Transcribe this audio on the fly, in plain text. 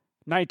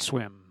Night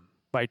Swim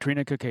by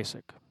Trina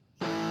Kakasik.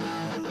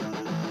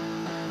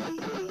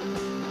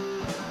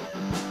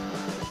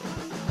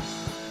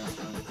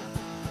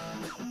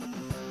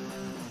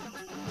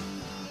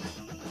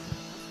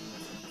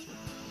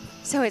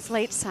 So it's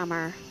late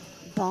summer,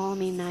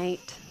 balmy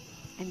night.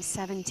 I'm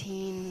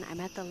 17.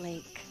 I'm at the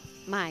lake,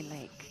 my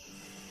lake.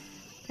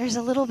 There's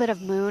a little bit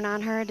of moon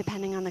on her,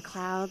 depending on the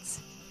clouds.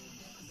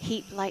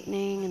 Heat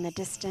lightning in the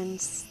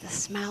distance, the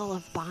smell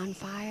of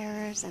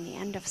bonfires, and the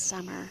end of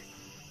summer.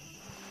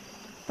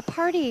 The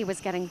party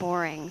was getting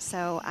boring,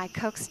 so I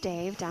coaxed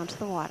Dave down to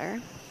the water.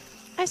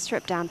 I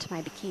stripped down to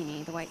my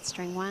bikini, the white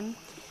string one.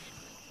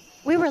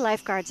 We were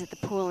lifeguards at the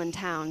pool in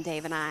town,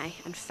 Dave and I,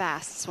 and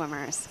fast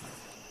swimmers.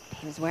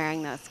 He was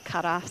wearing those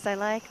cutoffs I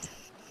liked.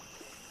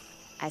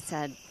 I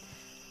said,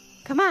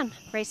 "Come on,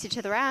 race you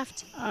to the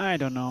raft." I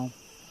don't know.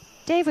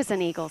 Dave was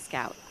an Eagle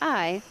Scout.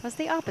 I was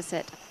the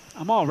opposite.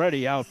 I'm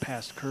already out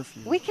past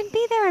curfew. We can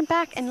be there and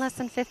back in less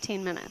than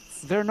 15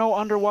 minutes. There are no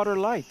underwater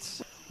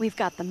lights. We've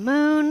got the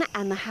moon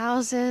and the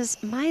houses.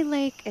 My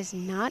lake is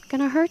not going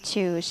to hurt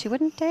you. She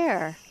wouldn't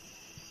dare.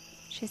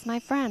 She's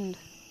my friend.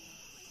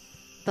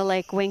 The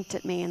lake winked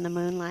at me in the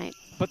moonlight.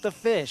 But the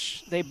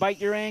fish, they bite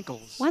your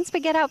ankles. Once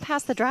we get out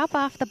past the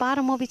drop-off, the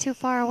bottom will be too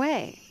far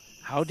away.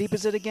 How deep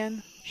is it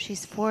again?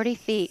 She's 40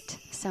 feet,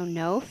 so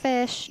no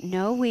fish,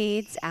 no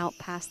weeds out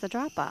past the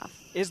drop-off.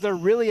 Is there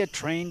really a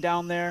train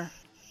down there?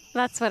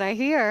 That's what I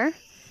hear.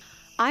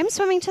 I'm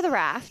swimming to the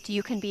raft.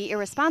 You can be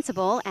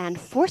irresponsible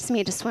and force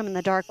me to swim in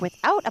the dark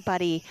without a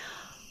buddy,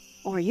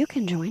 or you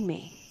can join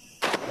me.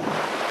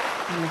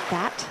 And with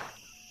that,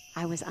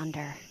 I was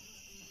under.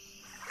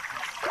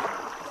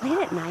 Late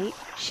at night,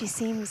 she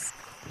seems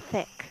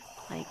thick,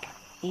 like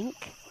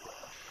ink.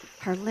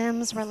 Her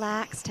limbs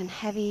relaxed and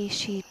heavy.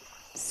 She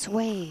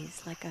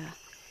sways like a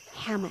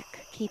hammock,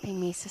 keeping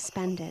me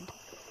suspended.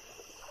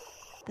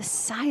 The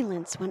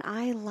silence when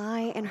I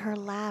lie in her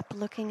lap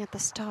looking at the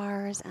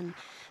stars and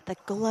the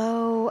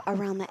glow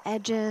around the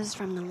edges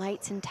from the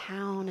lights in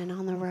town and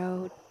on the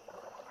road.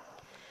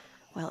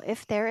 Well,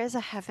 if there is a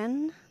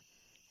heaven,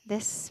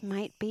 this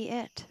might be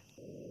it.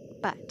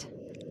 But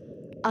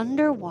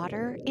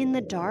underwater, in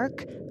the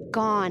dark,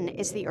 gone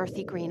is the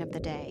earthy green of the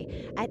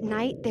day. At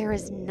night, there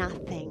is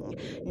nothing.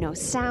 No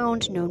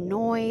sound, no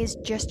noise,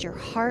 just your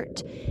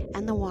heart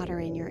and the water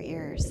in your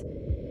ears.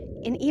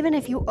 And even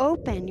if you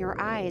open your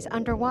eyes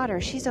underwater,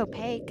 she's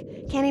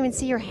opaque. Can't even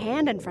see your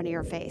hand in front of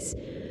your face.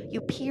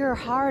 You peer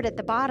hard at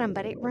the bottom,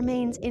 but it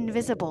remains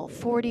invisible,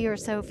 40 or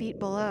so feet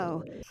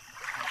below.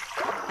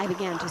 I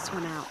began to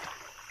swim out.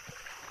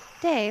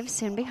 Dave,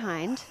 soon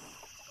behind.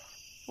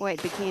 White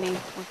bikini,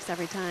 works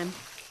every time.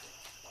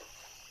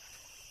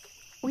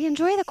 We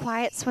enjoy the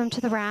quiet swim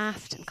to the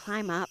raft and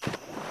climb up.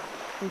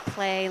 We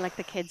play like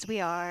the kids we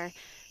are.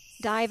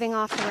 Diving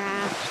off the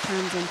raft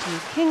turns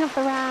into king of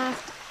the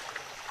raft,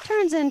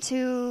 turns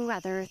into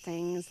other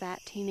things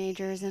that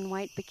teenagers in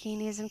white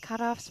bikinis and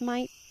cutoffs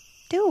might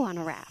do on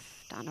a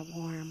raft on a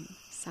warm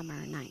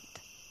summer night.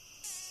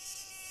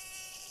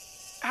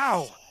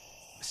 Ow!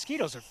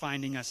 Mosquitoes are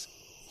finding us.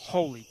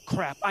 Holy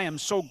crap, I am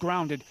so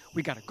grounded.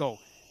 We gotta go.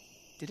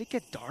 Did it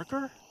get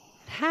darker?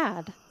 It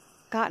had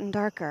gotten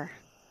darker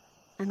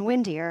and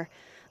windier.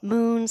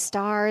 Moon,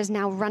 stars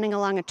now running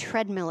along a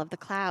treadmill of the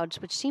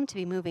clouds, which seemed to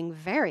be moving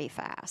very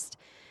fast.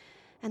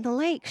 And the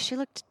lake, she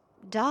looked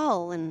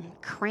dull and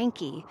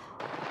cranky.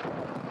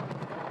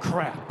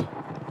 Crap.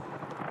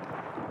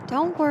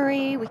 Don't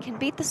worry, we can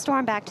beat the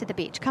storm back to the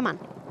beach. Come on.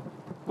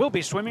 We'll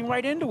be swimming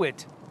right into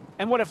it.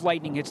 And what if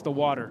lightning hits the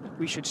water?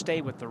 We should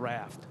stay with the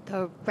raft.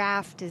 The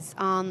raft is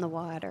on the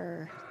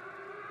water.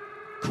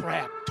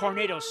 Crap,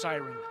 tornado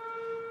siren.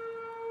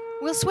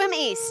 We'll swim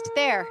east.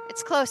 There,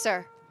 it's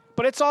closer.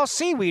 But it's all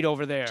seaweed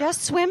over there.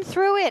 Just swim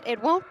through it.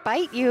 It won't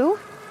bite you.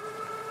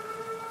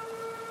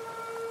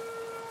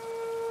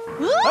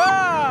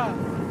 Ah!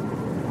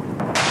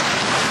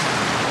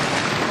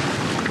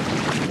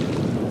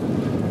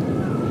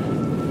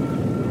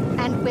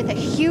 And with a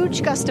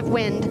huge gust of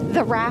wind,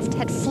 the raft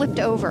had flipped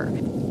over.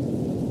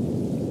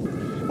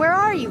 Where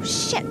are you?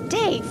 Shit,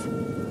 Dave!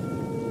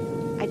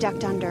 I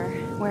ducked under,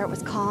 where it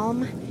was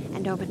calm,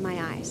 and opened my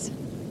eyes.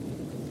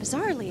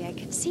 Bizarrely, I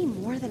could see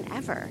more than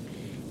ever,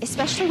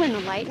 especially when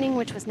the lightning,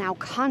 which was now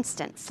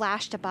constant,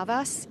 flashed above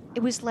us.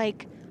 It was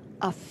like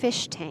a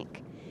fish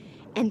tank.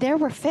 And there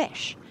were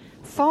fish.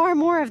 Far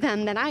more of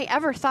them than I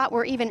ever thought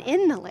were even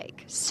in the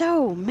lake.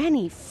 So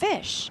many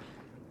fish.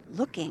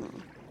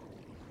 Looking.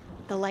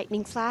 The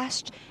lightning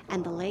flashed,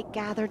 and the lake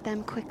gathered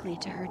them quickly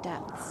to her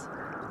depths.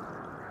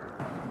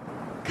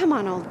 Come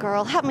on, old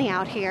girl, help me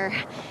out here.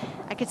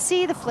 I could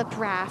see the flipped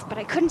raft, but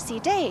I couldn't see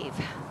Dave.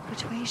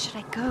 Which way should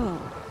I go?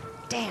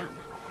 Damn.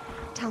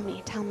 Tell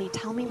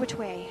me which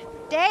way.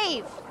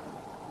 Dave!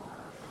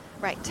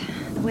 Right.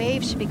 The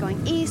waves should be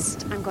going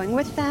east. I'm going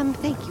with them.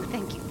 Thank you.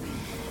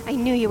 I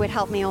knew you would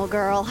help me, old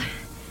girl.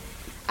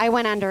 I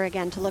went under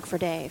again to look for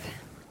Dave.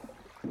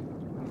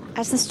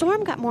 As the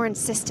storm got more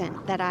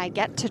insistent that I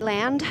get to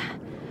land,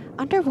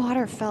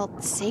 underwater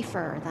felt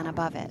safer than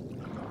above it.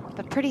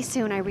 But pretty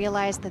soon I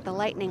realized that the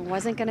lightning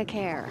wasn't going to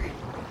care.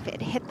 if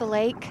it hit the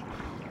lake.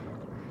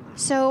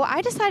 So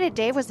I decided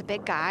Dave was a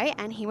big guy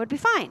and he would be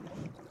fine.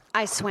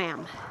 I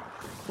swam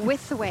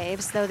with the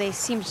waves, though they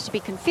seemed to be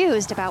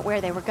confused about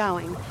where they were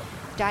going,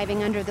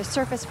 diving under the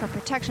surface for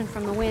protection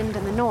from the wind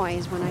and the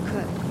noise when I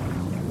could.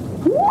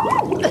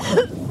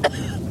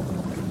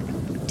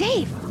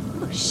 Dave!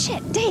 Oh,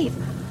 shit, Dave!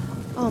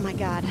 Oh my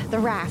God, the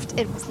raft,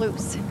 it was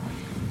loose.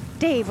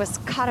 Dave was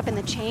caught up in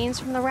the chains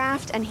from the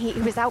raft, and he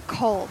was out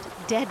cold,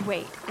 dead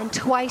weight, and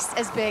twice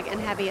as big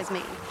and heavy as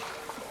me.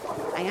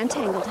 I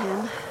untangled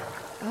him.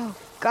 Oh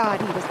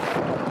God, he was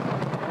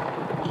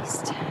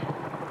east.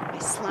 I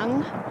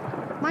slung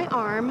my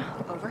arm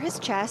over his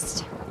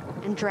chest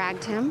and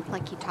dragged him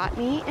like he taught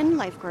me in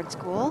lifeguard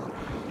school.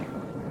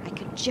 I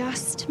could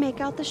just make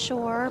out the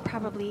shore,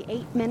 probably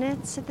 8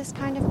 minutes at this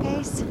kind of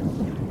pace.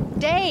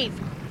 Dave,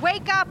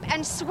 wake up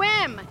and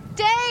swim!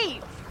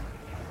 Dave!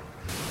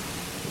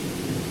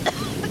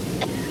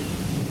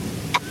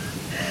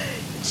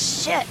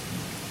 Shit.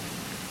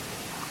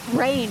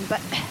 Rain,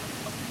 but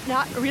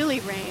not really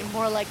rain,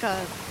 more like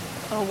a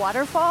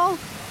waterfall.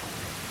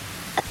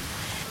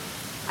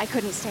 I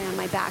couldn't stay on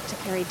my back to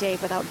carry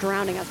Dave without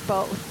drowning us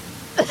both.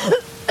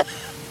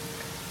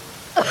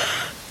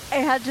 I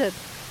had to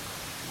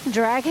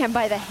drag him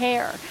by the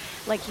hair,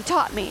 like he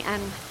taught me,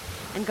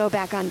 and go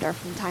back under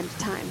from time to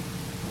time.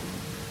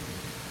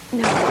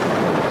 No.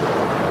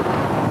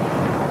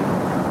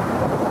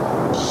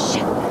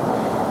 Shit.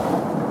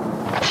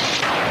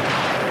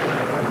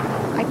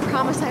 I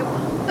promise I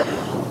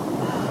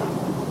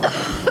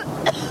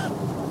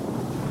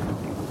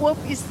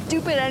won't be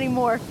stupid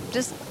anymore.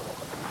 Just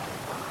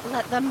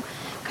let them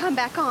come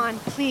back on,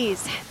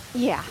 please.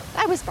 Yeah,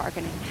 I was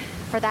bargaining.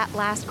 For that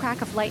last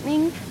crack of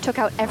lightning took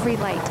out every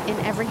light in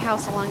every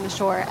house along the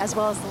shore, as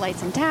well as the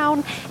lights in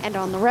town and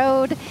on the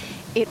road.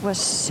 It was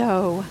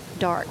so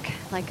dark,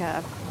 like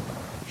a...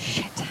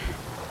 Shit.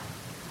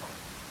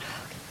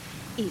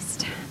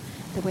 East.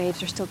 The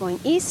waves are still going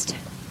east,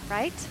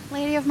 right,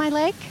 Lady of my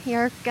Lake?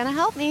 You're gonna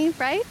help me,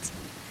 right?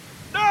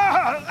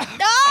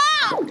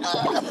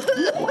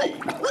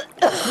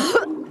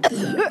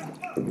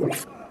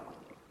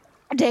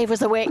 Dave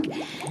was awake,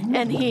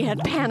 and he had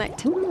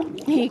panicked.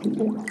 He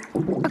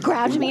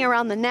grabbed me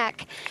around the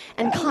neck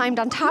and climbed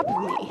on top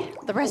of me,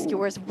 the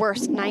rescuer's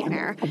worst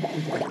nightmare.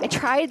 I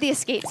tried the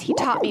escapes he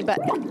taught me, but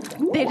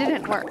they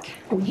didn't work.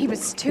 He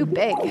was too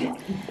big.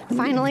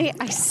 Finally,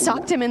 I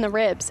socked him in the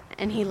ribs,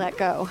 and he let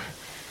go.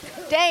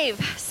 Dave,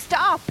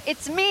 stop!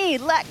 It's me!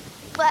 Let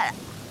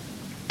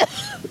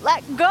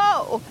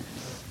go!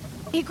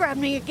 He grabbed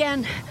me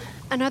again.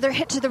 Another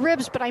hit to the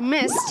ribs, but I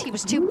missed. He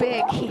was too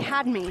big. He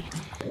had me.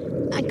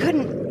 I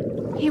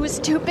couldn't. He was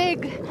too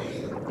big.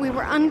 We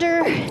were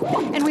under,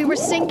 and we were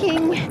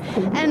sinking,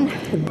 and...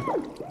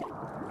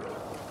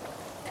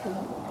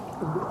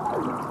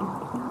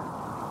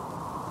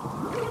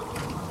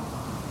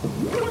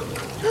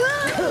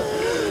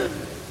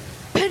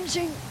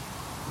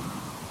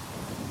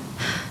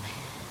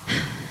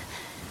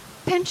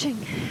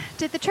 Pinching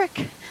did the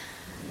trick.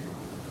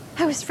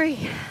 I was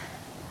free.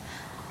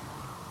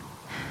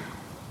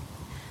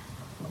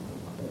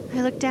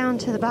 I looked down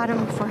to the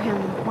bottom for him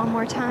one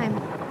more time.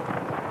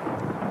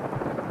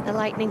 The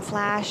lightning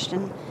flashed,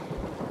 and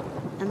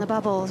the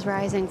bubbles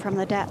rising from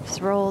the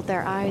depths rolled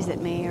their eyes at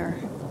me, or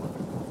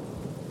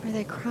were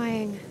they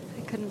crying?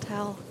 I couldn't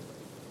tell.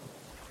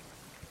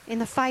 In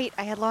the fight,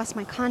 I had lost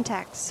my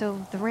contact,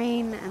 so the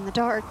rain and the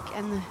dark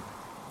and the...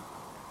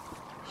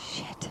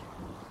 Shit.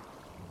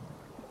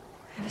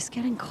 I was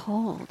getting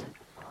cold.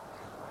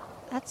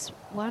 That's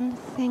one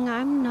thing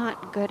I'm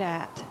not good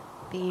at,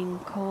 being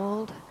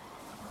cold.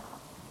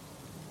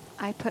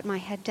 I put my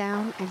head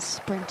down and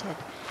sprinted.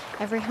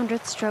 Every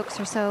 100 strokes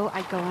or so,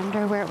 I'd go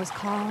under where it was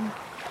calm.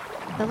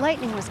 The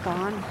lightning was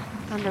gone.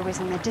 Thunder was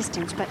in the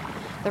distance, but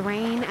the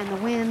rain and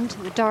the wind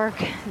and the dark,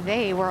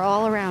 they were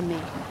all around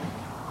me.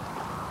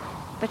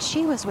 But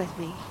she was with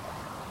me,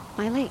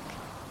 my lake,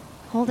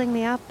 holding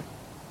me up.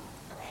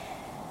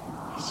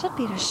 I should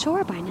be to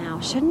shore by now,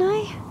 shouldn't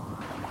I?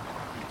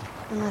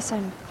 Unless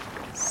I'm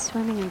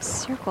swimming in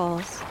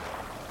circles.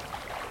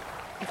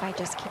 If I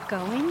just keep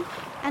going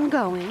and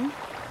going,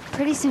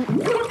 pretty soon...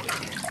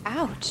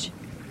 Ouch.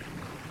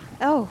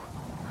 Oh.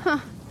 Huh.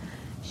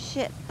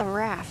 Shit, the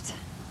raft.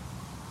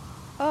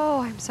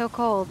 Oh, I'm so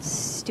cold.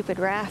 Stupid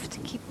raft.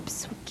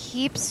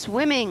 Keep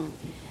swimming.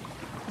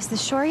 Is the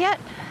shore yet?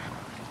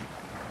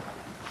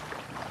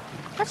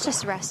 Let's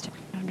just rest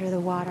under the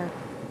water.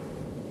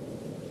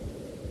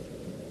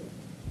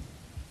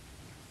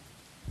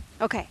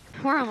 Okay,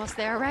 we're almost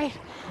there, right?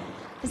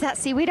 Is that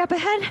seaweed up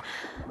ahead?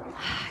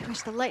 I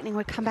wish the lightning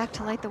would come back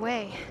to light the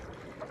way.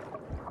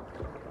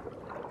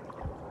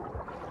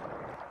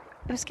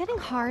 It was getting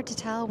hard to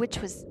tell which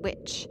was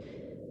which.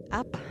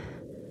 Up,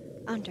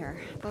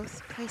 under.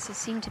 Both places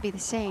seemed to be the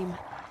same.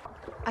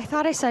 I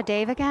thought I saw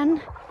Dave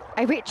again.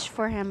 I reached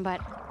for him,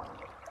 but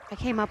I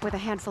came up with a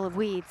handful of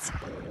weeds.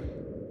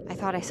 I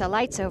thought I saw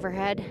lights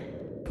overhead,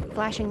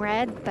 flashing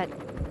red, but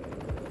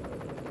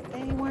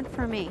they weren't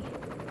for me.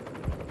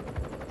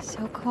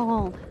 So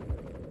cold.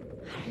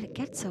 How did it It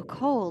gets so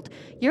cold.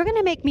 You're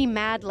gonna make me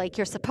mad like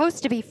you're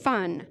supposed to be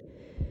fun.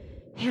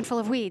 Handful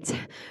of weeds.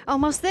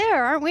 Almost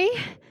there, aren't we?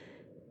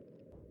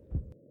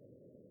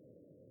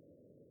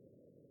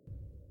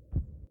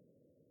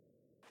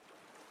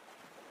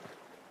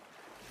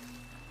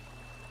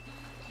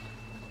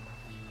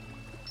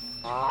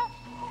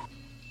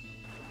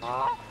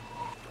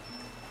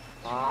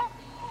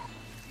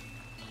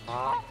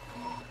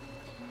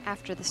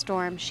 After the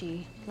storm,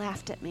 she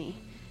laughed at me,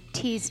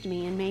 teased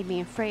me, and made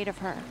me afraid of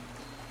her.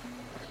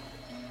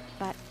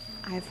 But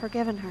I've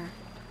forgiven her.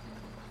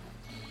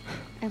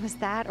 It was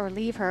that or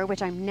leave her,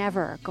 which I'm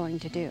never going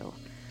to do.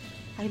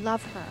 I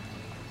love her.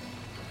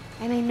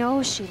 And I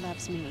know she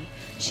loves me.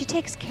 She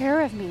takes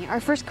care of me.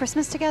 Our first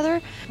Christmas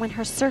together, when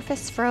her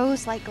surface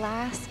froze like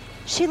glass,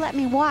 she let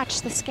me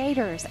watch the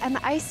skaters and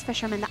the ice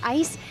fishermen. The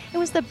ice, it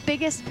was the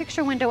biggest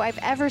picture window I've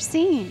ever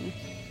seen.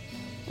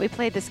 We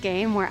played this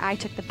game where I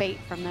took the bait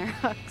from their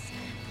hooks.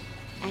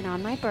 And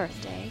on my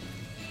birthday,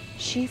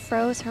 she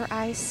froze her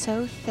ice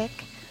so thick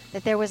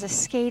that there was a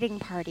skating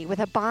party with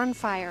a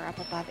bonfire up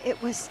above.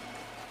 It was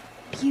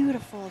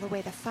beautiful the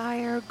way the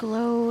fire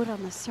glowed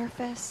on the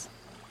surface.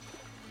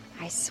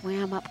 I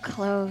swam up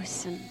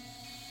close and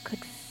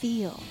could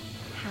feel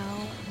how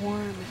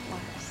warm it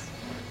was.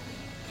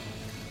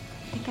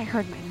 I think I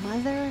heard my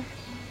mother.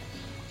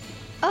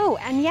 Oh,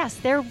 and yes,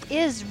 there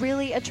is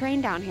really a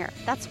train down here.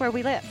 That's where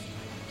we live.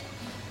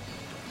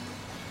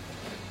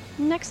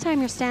 Next time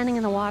you're standing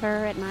in the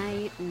water at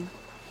night and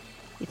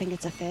you think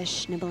it's a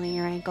fish nibbling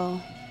your ankle,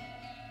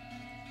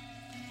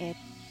 it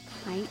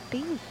might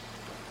be.